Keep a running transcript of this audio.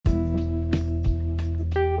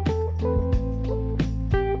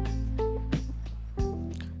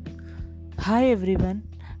Hi everyone.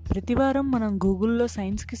 ప్రతివారం మనం గూగుల్లో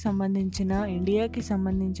సైన్స్కి సంబంధించిన ఇండియాకి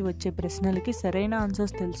సంబంధించి వచ్చే ప్రశ్నలకి సరైన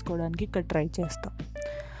ఆన్సర్స్ తెలుసుకోవడానికి ఇక్కడ ట్రై చేస్తాం.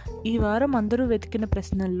 ఈ వారం అందరూ వెతికిన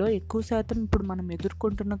ప్రశ్నల్లో ఎక్కువ శాతం ఇప్పుడు మనం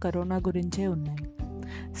ఎదుర్కొంటున్న కరోనా గురించే ఉన్నాయి.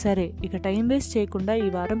 సరే, ఇక టైం వేస్ట్ చేయకుండా ఈ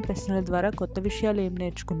వారం ప్రశ్నల ద్వారా కొత్త విషయాలు ఏం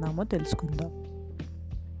నేర్చుకున్నామో తెలుసుకుందాం.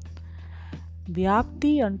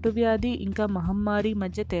 వ్యాప్తి, అంటువ్యాధి ఇంకా మహమ్మారి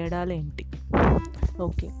మధ్య తేడాలేంటి?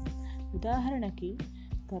 ఓకే, ఉదాహరణకి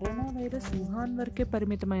కరోనా వైరస్ వుహాన్ వరకే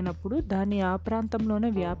పరిమితమైనప్పుడు దాన్ని ఆ ప్రాంతంలోనే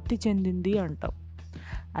వ్యాప్తి చెందింది అంటాం.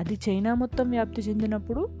 అది చైనా మొత్తం వ్యాప్తి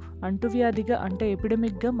చెందినప్పుడు అంటువ్యాధిగా అంటే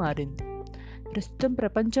ఎపిడమిక్గా మారింది. ప్రస్తుతం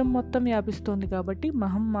ప్రపంచం మొత్తం వ్యాపిస్తోంది కాబట్టి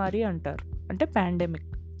మహమ్మారి అంటారు, అంటే పాండమిక్.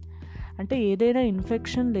 అంటే ఏదైనా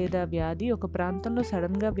ఇన్ఫెక్షన్ లేదా వ్యాధి ఒక ప్రాంతంలో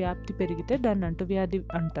సడన్గా వ్యాప్తి పెరిగితే దాన్ని అంటువ్యాధి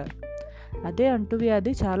అంటారు. అదే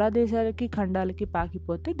అంటువ్యాధి చాలా దేశాలకి ఖండాలకి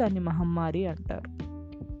పాకిపోతే దాన్ని మహమ్మారి అంటారు.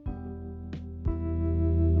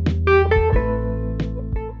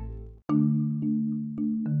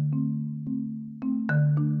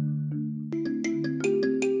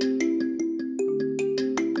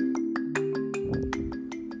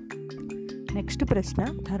 నెక్స్ట్ ప్రశ్న,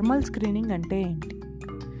 థర్మల్ స్క్రీనింగ్ అంటే ఏంటి?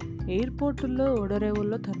 ఎయిర్పోర్టుల్లో,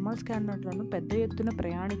 ఓడరేవుల్లో థర్మల్ స్కానర్లను పెద్ద ఎత్తున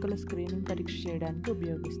ప్రయాణికుల స్క్రీనింగ్ పరీక్ష చేయడానికి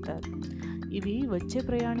ఉపయోగిస్తారు. ఇవి వచ్చే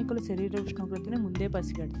ప్రయాణికుల శరీర ఉష్ణోగ్రతని ముందే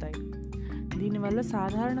పసిగడతాయి. దీనివల్ల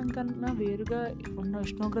సాధారణం కన్నా వేరుగా ఉన్న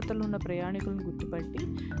ఉష్ణోగ్రతలు ఉన్న ప్రయాణికులను గుర్తుపట్టి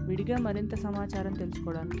విడిగా మరింత సమాచారం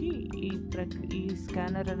తెలుసుకోవడానికి ఈ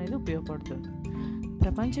స్కానర్ అనేది ఉపయోగపడుతుంది.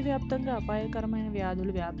 ప్రపంచవ్యాప్తంగా అపాయకరమైన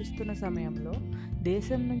వ్యాధులు వ్యాపిస్తున్న సమయంలో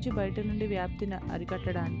దేశం నుంచి బయట నుండి వ్యాప్తిని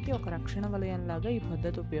అరికట్టడానికి ఒక రక్షణ వలయంలాగా ఈ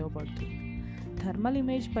పద్ధతి ఉపయోగపడుతుంది. థర్మల్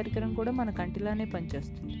ఇమేజ్ పరికరం కూడా మన కంటిలానే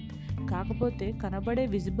పనిచేస్తుంది. కాకపోతే కనబడే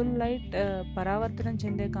విజిబుల్ లైట్ పరావర్తనం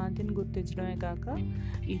చెందే కాంతిని గుర్తించడమే కాక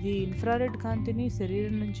ఇది ఇన్ఫ్రారెడ్ కాంతిని,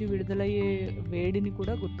 శరీరం నుంచి విడుదలయ్యే వేడిని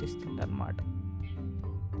కూడా గుర్తిస్తుంది అన్నమాట.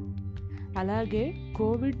 అలాగే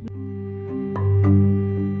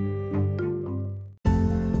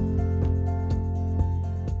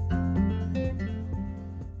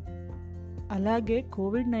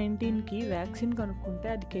కోవిడ్-19కి వ్యాక్సిన్ కనుక్కుంటే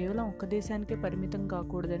అది కేవలం ఒక్క దేశానికే పరిమితం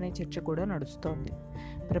కాకూడదనే చర్చ కూడా నడుస్తోంది.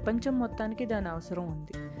 ప్రపంచం మొత్తానికి దాని అవసరం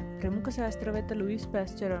ఉంది. ప్రముఖ శాస్త్రవేత్త లూయిస్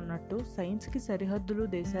పాస్చర్ అన్నట్టు సైన్స్కి సరిహద్దులు,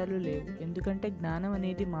 దేశాలు లేవు. ఎందుకంటే జ్ఞానం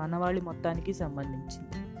అనేది మానవాళి మొత్తానికి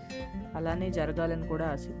సంబంధించింది. అలానే జరగాలని కూడా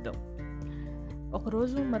ఆశిద్దాం.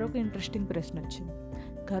 ఒకరోజు మరొక ఇంట్రెస్టింగ్ ప్రశ్న వచ్చింది.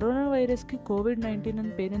 కరోనా వైరస్కి కోవిడ్-19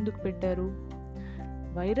 అని పేరెందుకు పెట్టారు?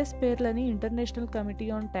 Virus పేర్లని international committee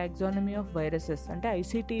on taxonomy of viruses అంటే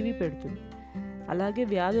ICTV పెడుతుంది. అలాగే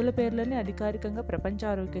వ్యాధుల పేర్లని అధికారికంగా ప్రపంచ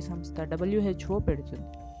ఆరోగ్య సంస్థ WHO పెడుతుంది.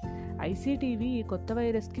 ICTV ఈ కొత్త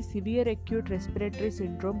వైరస్కి severe acute respiratory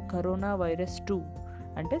syndrome corona virus 2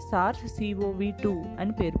 అంటే SARS-CoV-2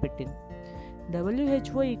 అని పేరు పెట్టింది.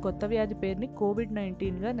 WHO ఈ కొత్త వ్యాధి పేరుని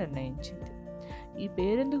కోవిడ్-19గా నిర్ణయించింది. ఈ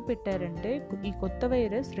పేరెందుకు పెట్టారంటే ఈ కొత్త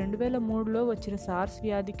వైరస్ 2003లో వచ్చిన సార్స్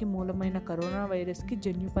వ్యాధికి మూలమైన కరోనా వైరస్కి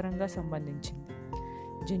జన్యుపరంగా సంబంధించింది.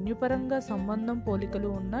 జన్యుపరంగా సంబంధం, పోలికలు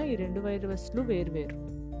ఉన్న ఈ రెండు వైరస్లు వేర్వేరు.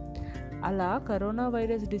 అలా కరోనా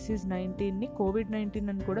వైరస్ డిసీజ్ 19ని కోవిడ్-19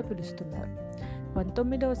 అని కూడా పిలుస్తున్నారు.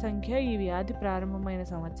 19వ సంఖ్య ఈ వ్యాధి ప్రారంభమైన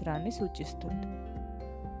సంవత్సరాన్ని సూచిస్తుంది.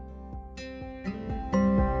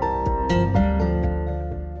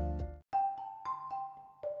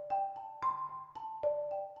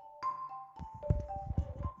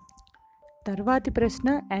 తర్వాతి ప్రశ్న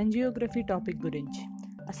యాంజియోగ్రఫీ టాపిక్ గురించి.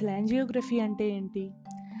 అసలు యాంజియోగ్రఫీ అంటే ఏంటి?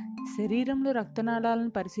 శరీరంలో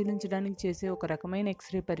రక్తనాళాలను పరిశీలించడానికి చేసే ఒక రకమైన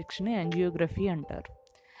ఎక్స్రే పరీక్షని యాంజియోగ్రఫీ అంటారు.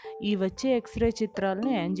 ఈ వచ్చే ఎక్స్రే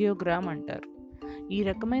చిత్రాలను యాంజియోగ్రామ్ అంటారు. ఈ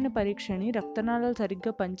రకమైన పరీక్షని రక్తనాళాలు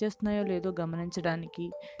సరిగ్గా పనిచేస్తున్నాయో లేదో గమనించడానికి,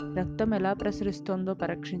 రక్తం ఎలా ప్రసరిస్తోందో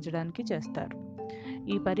పరీక్షించడానికి చేస్తారు.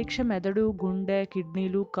 ఈ పరీక్ష మెదడు, గుండె,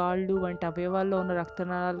 కిడ్నీలు, కాళ్ళు వంటి అవయవాల్లో ఉన్న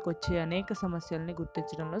రక్తనాళాలకు వచ్చే అనేక సమస్యల్ని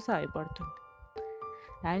గుర్తించడంలో సహాయపడుతుంది.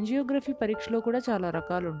 యాంజియోగ్రఫీ పరీక్షలో కూడా చాలా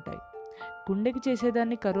రకాలు ఉంటాయి. గుండెకి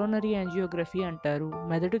చేసేదాన్ని కరోనరీ యాంజియోగ్రఫీ అంటారు,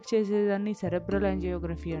 మెదడుకి చేసేదాన్ని సెరెబ్రల్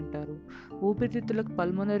యాంజియోగ్రఫీ అంటారు, ఊపిరితిత్తులకు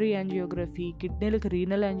పల్మనరీ యాంజియోగ్రఫీ, కిడ్నీలకు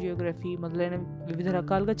రీనల్ యాంజియోగ్రఫీ మొదలైన వివిధ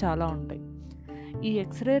రకాలుగా చాలా ఉంటాయి. ఈ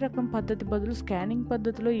ఎక్స్రే రకం పద్ధతి బదులు స్కానింగ్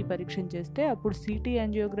పద్ధతిలో ఈ పరీక్షను చేస్తే అప్పుడు CT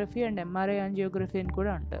angiography and MRI angiography అని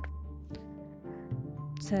కూడా అంటారు.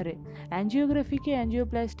 సరే, యాంజియోగ్రఫీకి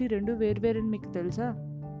యాంజియోప్లాస్టీ రెండు వేర్వేరని మీకు తెలుసా?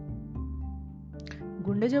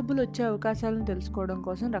 గుండె జబ్బులు వచ్చే అవకాశాలను తెలుసుకోవడం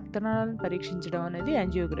కోసం రక్తనాళాలను పరీక్షించడం అనేది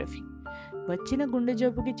యాంజియోగ్రఫీ. వచ్చిన గుండె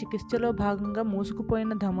జబ్బుకి చికిత్సలో భాగంగా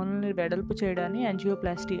మూసుకుపోయిన ధమనుల్ని వెడల్పు చేయడాన్ని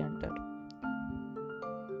యాంజియోప్లాస్టీ అంటారు.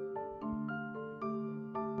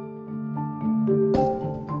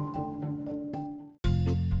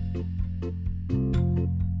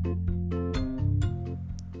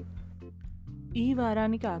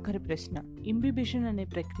 వారానికి ఆఖరి ప్రశ్న, ఇంబిబిషన్ అనే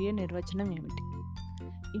ప్రక్రియ నిర్వచనం ఏమిటి?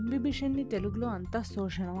 ఇంబిబిషన్ని తెలుగులో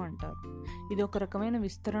అంతఃశోషణం అంటారు. ఇది ఒక రకమైన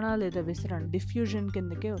విస్తరణ లేదా విసరణ, డిఫ్యూజన్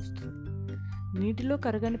కిందకే వస్తుంది. నీటిలో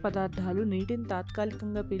కరగని పదార్థాలు నీటిని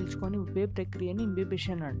తాత్కాలికంగా పీల్చుకొని ఉబ్బే ప్రక్రియని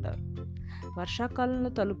ఇంబిబిషన్ అంటారు. వర్షాకాలంలో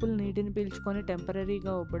తలుపులు నీటిని పీల్చుకొని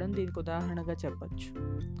టెంపరీగా ఉబ్బడం దీనికి ఉదాహరణగా చెప్పచ్చు.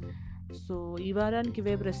 సో ఈ వారానికి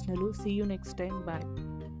ఇవే ప్రశ్నలు. See you next time.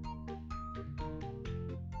 Bye.